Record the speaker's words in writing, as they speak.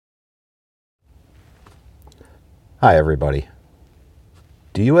Hi, everybody.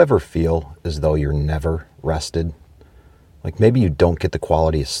 Do you ever feel as though you're never rested? Like maybe you don't get the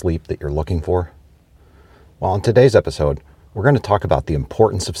quality of sleep that you're looking for? Well, in today's episode, we're going to talk about the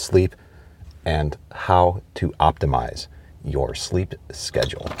importance of sleep and how to optimize your sleep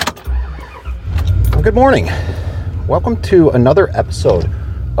schedule. Well, good morning. Welcome to another episode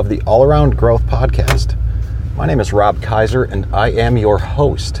of the All Around Growth Podcast. My name is Rob Kaiser, and I am your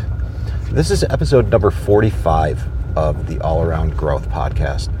host. This is episode number 45 of the All Around Growth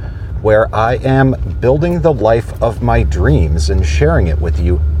Podcast, where I am building the life of my dreams and sharing it with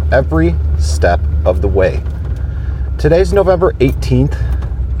you every step of the way. Today's November 18th,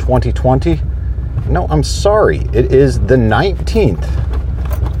 2020. No, I'm sorry. It is the 19th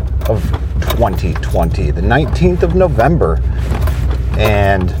of 2020, the 19th of November.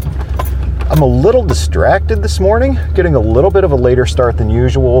 And I'm a little distracted this morning, getting a little bit of a later start than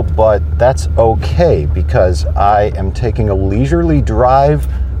usual, but that's okay because I am taking a leisurely drive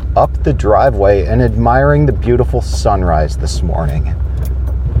up the driveway and admiring the beautiful sunrise this morning.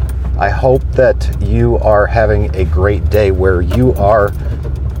 I hope that you are having a great day where you are,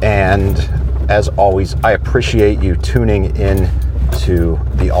 and as always, I appreciate you tuning in to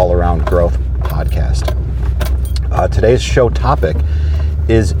the All Around Growth Podcast. Today's show topic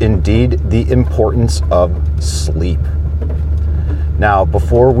is indeed the importance of sleep. Now,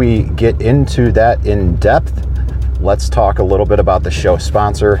 before we get into that in depth, let's talk a little bit about the show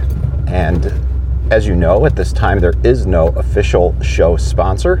sponsor. And as you know, at this time, there is no official show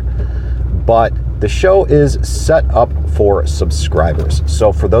sponsor, but the show is set up for subscribers.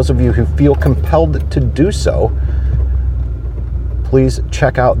 So for those of you who feel compelled to do so, please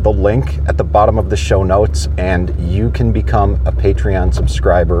check out the link at the bottom of the show notes, and you can become a Patreon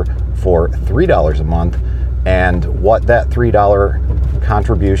subscriber for $3 a month. And what that $3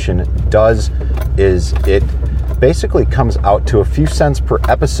 contribution does is it basically comes out to a few cents per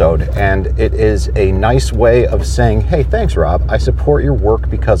episode, and it is a nice way of saying, hey, thanks, Rob. I support your work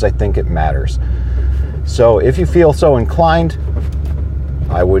because I think it matters. So if you feel so inclined,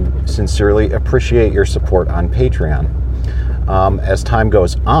 I would sincerely appreciate your support on Patreon. As time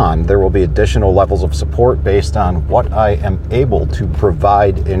goes on, there will be additional levels of support based on what I am able to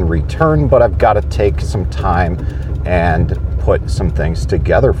provide in return, but I've got to take some time and put some things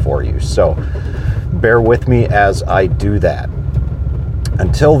together for you. So bear with me as I do that.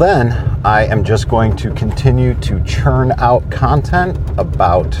 Until then, I am just going to continue to churn out content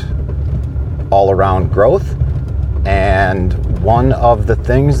about all around growth. And one of the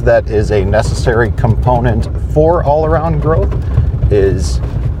things that is a necessary component for all around growth is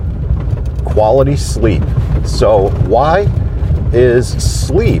quality sleep. So why is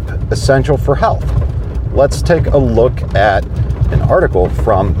sleep essential for health? Let's take a look at an article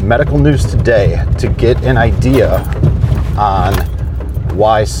from Medical News Today to get an idea on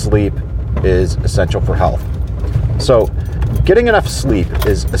why sleep is essential for health. So getting enough sleep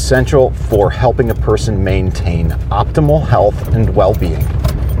is essential for helping a person maintain optimal health and well-being.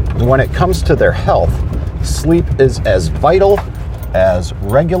 And when it comes to their health, sleep is as vital as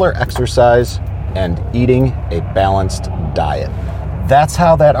regular exercise and eating a balanced diet. That's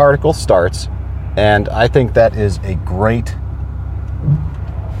how that article starts, and I think that is a great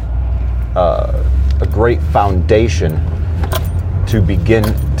foundation to begin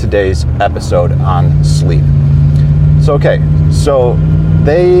today's episode on sleep. So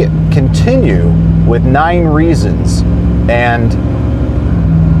they continue with 9 reasons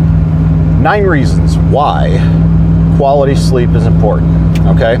why quality sleep is important,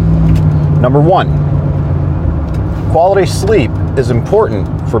 okay? Number 1, quality sleep is important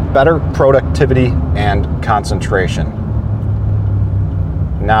for better productivity and concentration.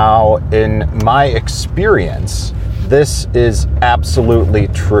 Now, in my experience, this is absolutely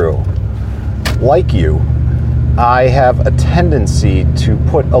true. Like you, I have a tendency to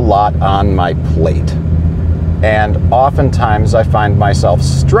put a lot on my plate. And oftentimes I find myself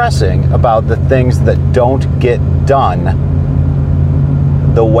stressing about the things that don't get done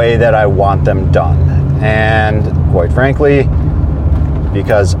the way that I want them done. And quite frankly,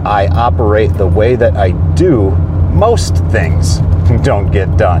 because I operate the way that I do, most things don't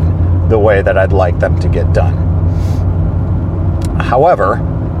get done the way that I'd like them to get done. However,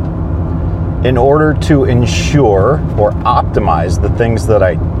 in order to ensure or optimize the things that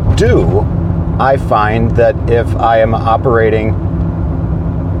I do, I find that if I am operating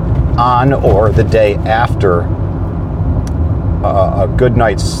on or the day after a good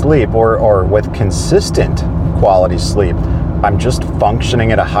night's sleep or with consistent quality sleep, I'm just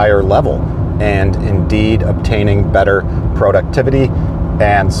functioning at a higher level and indeed obtaining better productivity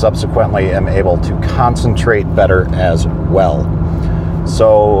and subsequently am able to concentrate better as well.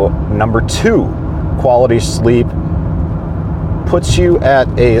 So number 2, quality sleep puts you at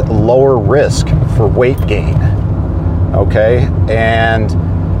a lower risk for weight gain. Okay, and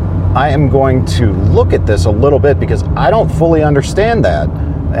I am going to look at this a little bit because I don't fully understand that.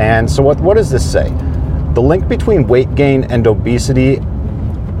 And so what does this say? The link between weight gain and obesity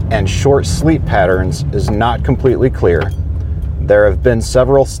and short sleep patterns is not completely clear. There have been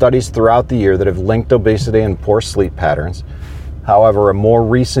several studies throughout the year that have linked obesity and poor sleep patterns. However, a more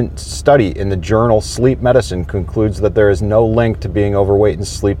recent study in the journal Sleep Medicine concludes that there is no link to being overweight and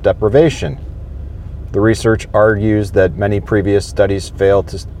sleep deprivation. The research argues that many previous studies failed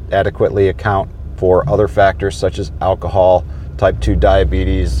to adequately account for other factors such as alcohol, type 2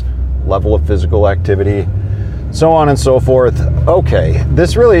 diabetes, level of physical activity, so on and so forth. Okay,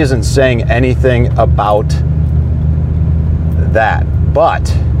 this really isn't saying anything about that, but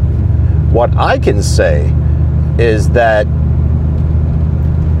what I can say is that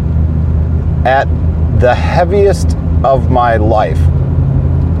at the heaviest of my life,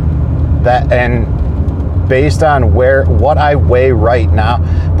 that, and based on what I weigh right now,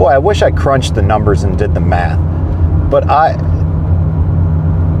 boy, I wish I crunched the numbers and did the math, but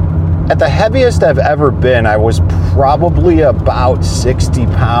at the heaviest I've ever been, I was probably about 60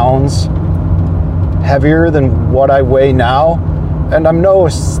 pounds heavier than what I weigh now, and I'm no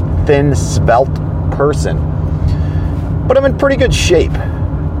thin, svelte person, but I'm in pretty good shape,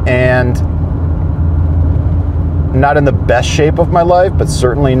 and not in the best shape of my life, but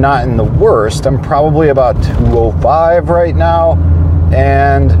certainly not in the worst. I'm probably about 205 right now,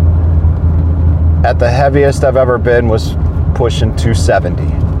 and at the heaviest I've ever been was pushing 270.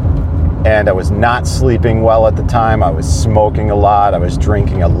 And I was not sleeping well at the time. I was smoking a lot. I was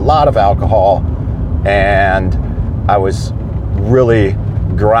drinking a lot of alcohol, and I was really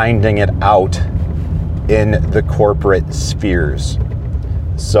grinding it out in the corporate spheres.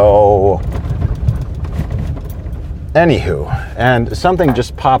 So anywho, and something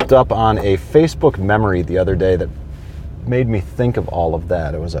just popped up on a Facebook memory the other day that made me think of all of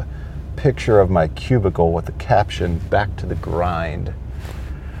that. It was a picture of my cubicle with the caption, "Back to the grind."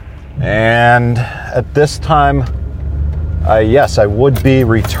 And at this time, yes, I would be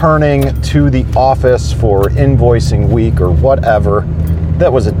returning to the office for invoicing week or whatever.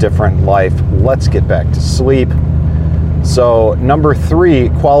 That was a different life. Let's get back to sleep. So number 3,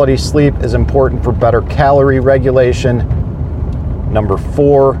 quality sleep is important for better calorie regulation. Number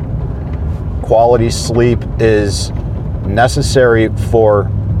 4, quality sleep is necessary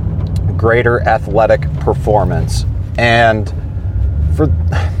for greater athletic performance. And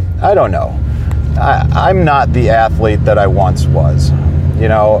I don't know. I'm not the athlete that I once was. You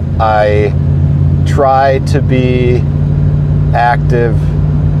know, I try to be active,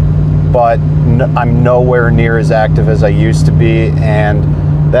 but I'm nowhere near as active as I used to be, and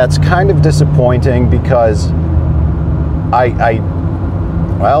that's kind of disappointing because I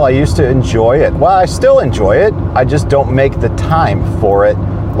used to enjoy it. Well, I still enjoy it. I just don't make the time for it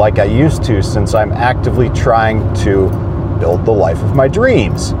like I used to, since I'm actively trying to build the life of my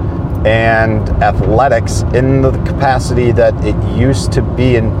dreams. And athletics in the capacity that it used to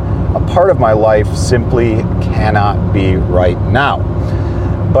be in a part of my life simply cannot be right now.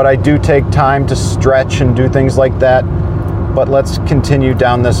 But I do take time to stretch and do things like that. But let's continue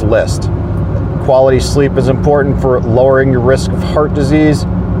down this list. Quality sleep is important for lowering your risk of heart disease.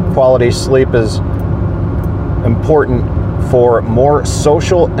 Quality sleep is important for more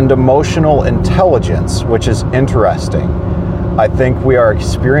social and emotional intelligence, which is interesting. I think we are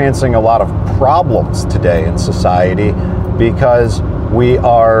experiencing a lot of problems today in society because we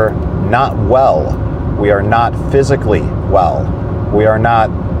are not well. We are not physically well. We are not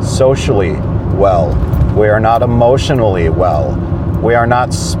socially well. We are not emotionally well. We are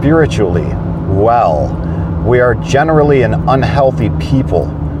not spiritually well. We are generally an unhealthy people.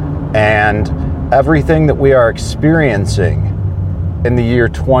 And everything that we are experiencing in the year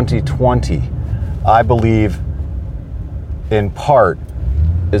 2020, I believe, in part,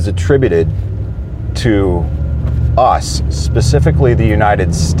 is attributed to us, specifically the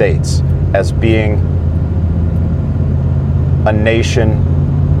United States, as being a nation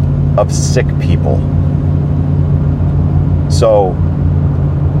of sick people. So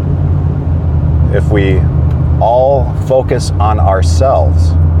if we all focus on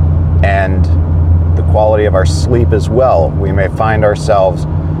ourselves and the quality of our sleep as well, we may find ourselves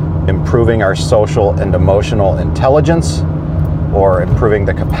improving our social and emotional intelligence, or improving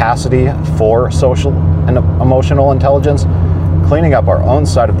the capacity for social and emotional intelligence, cleaning up our own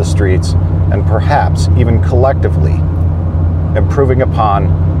side of the streets, and perhaps even collectively improving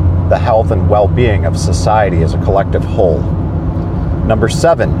upon the health and well-being of society as a collective whole. Number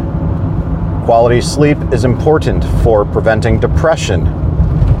 7, quality sleep is important for preventing depression.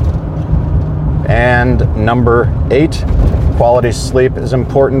 And number 8, quality sleep is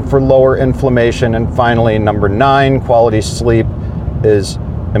important for lower inflammation. And finally, number 9, quality sleep is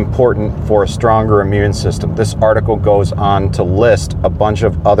important for a stronger immune system. This article goes on to list a bunch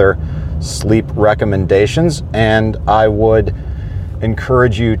of other sleep recommendations, and I would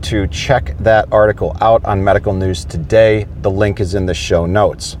encourage you to check that article out on Medical News Today. The link is in the show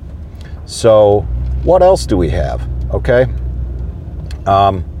notes. So what else do we have? Okay.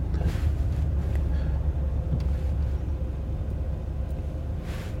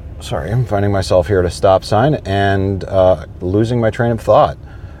 Sorry, I'm finding myself here at a stop sign and losing my train of thought.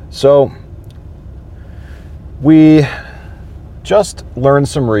 So we just learned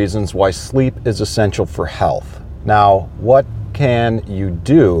some reasons why sleep is essential for health. Now, what can you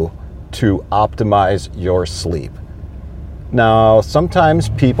do to optimize your sleep? Now, sometimes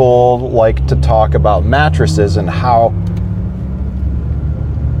people like to talk about mattresses and how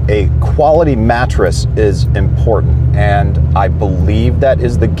a quality mattress is important, and I believe that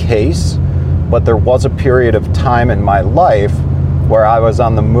is the case, but there was a period of time in my life where I was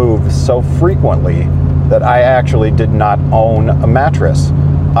on the move so frequently that I actually did not own a mattress.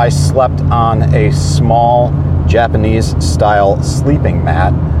 I slept on a small Japanese-style sleeping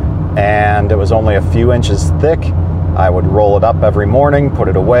mat, and it was only a few inches thick. I would roll it up every morning, put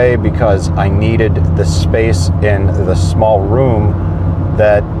it away, because I needed the space in the small room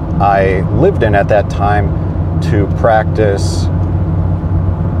that I lived in at that time to practice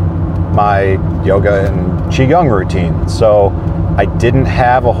my yoga and qigong routine. So I didn't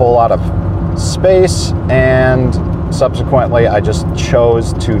have a whole lot of space, and subsequently I just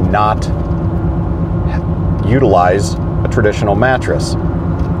chose to not utilize a traditional mattress.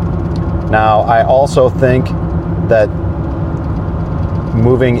 Now, I also think that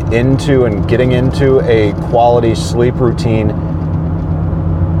moving into and getting into a quality sleep routine,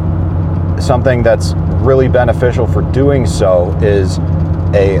 something that's really beneficial for doing so is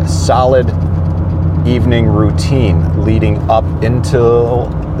a solid evening routine leading up until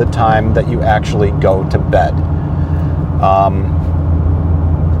the time that you actually go to bed.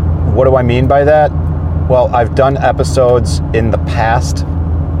 What do I mean by that? Well, I've done episodes in the past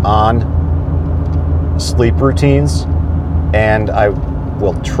on sleep routines, and I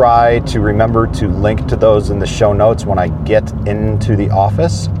will try to remember to link to those in the show notes when I get into the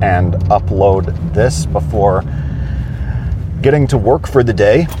office and upload this before getting to work for the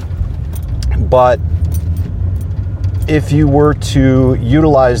day. But if you were to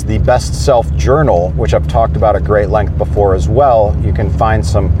utilize the Best Self Journal, which I've talked about at great length before as well, you can find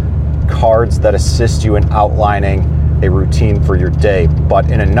some cards that assist you in outlining a routine for your day.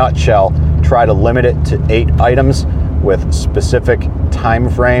 But in a nutshell, try to limit it to 8 items with specific time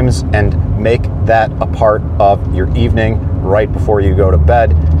frames and make that a part of your evening right before you go to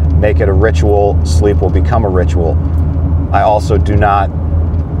bed. Make it a ritual. Sleep will become a ritual. I also do not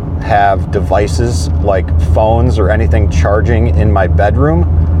have devices like phones or anything charging in my bedroom,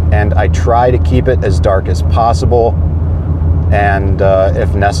 and I try to keep it as dark as possible, and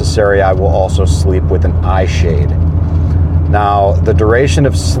if necessary, I will also sleep with an eye shade. Now, the duration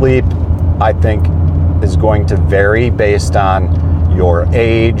of sleep, I think, is going to vary based on your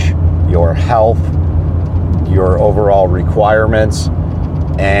age, your health, your overall requirements,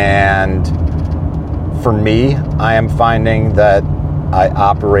 and for me, I am finding that I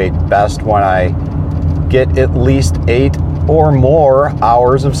operate best when I get at least 8 or more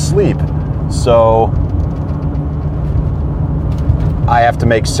hours of sleep. So I have to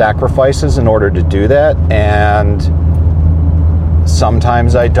make sacrifices in order to do that, and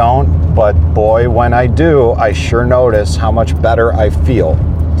sometimes I don't, but boy, when I do, I sure notice how much better I feel.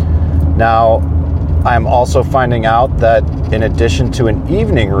 Now, I'm also finding out that in addition to an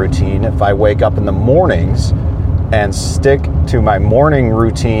evening routine, if I wake up in the mornings and stick to my morning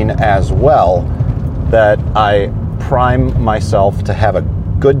routine as well, that I prime myself to have a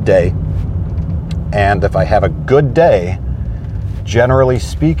good day. And if I have a good day, generally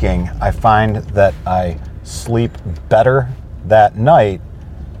speaking, I find that I sleep better that night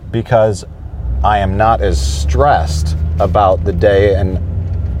because I am not as stressed about the day, and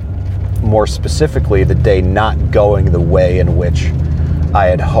more specifically, the day not going the way in which I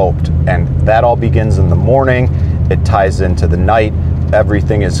had hoped. And that all begins in the morning. It ties into the night.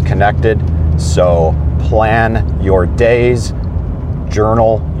 Everything is connected. So plan your days,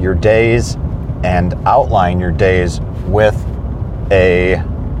 journal your days, and outline your days with a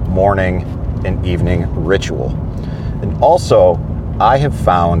morning and evening ritual. And also, I have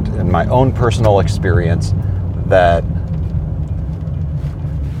found in my own personal experience that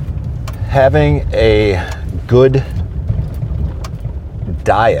having a good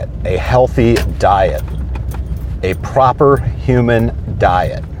diet, a healthy diet, a proper human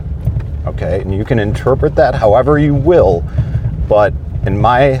diet, okay, and you can interpret that however you will, but in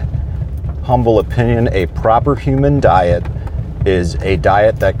my humble opinion, a proper human diet is a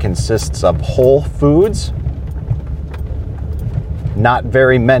diet that consists of whole foods, not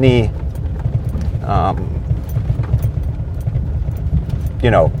very many,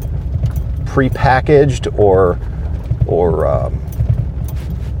 prepackaged or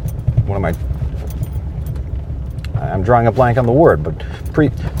what am I'm drawing a blank on the word, but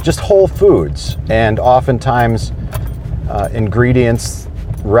just whole foods, and oftentimes ingredients,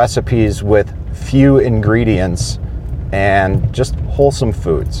 recipes with few ingredients, and just wholesome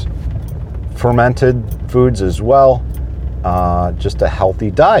foods. Fermented foods as well, just a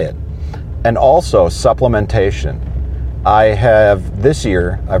healthy diet. And also supplementation. This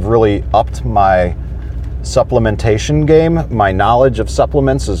year, I've really upped my supplementation game, my knowledge of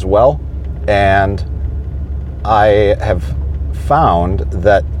supplements as well, and I have found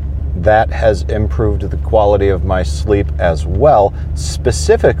that has improved the quality of my sleep as well,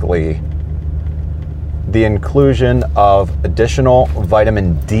 specifically the inclusion of additional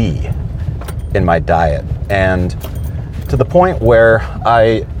vitamin D in my diet. And to the point where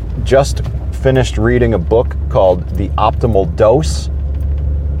I just finished reading a book called The Optimal Dose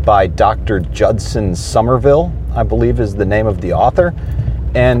by Dr. Judson Somerville, I believe is the name of the author.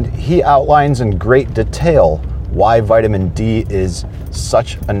 And he outlines in great detail why vitamin D is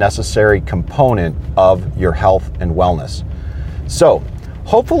such a necessary component of your health and wellness. So,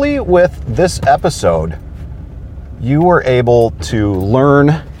 hopefully with this episode, you were able to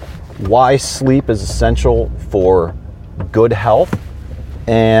learn why sleep is essential for good health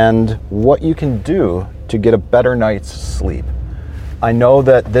and what you can do to get a better night's sleep. I know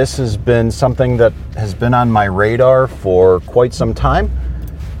that this has been something that has been on my radar for quite some time,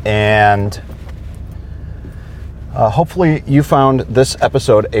 and hopefully you found this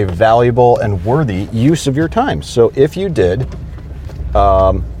episode a valuable and worthy use of your time. So if you did,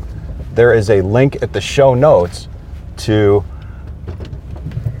 there is a link at the show notes to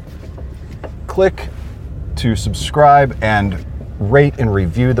click to subscribe and rate and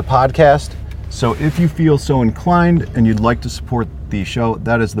review the podcast. So if you feel so inclined and you'd like to support the show,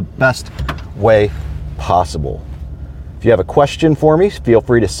 that is the best way possible. If you have a question for me, feel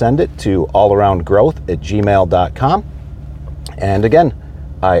free to send it to allaroundgrowth@gmail.com. And again,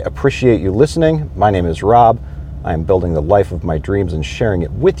 I appreciate you listening. My name is Rob. I am building the life of my dreams and sharing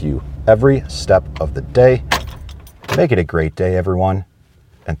it with you every step of the day. Make it a great day, everyone.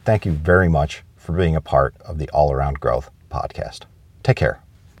 And thank you very much for being a part of the All Around Growth podcast. Take care.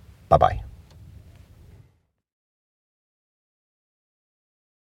 Bye-bye.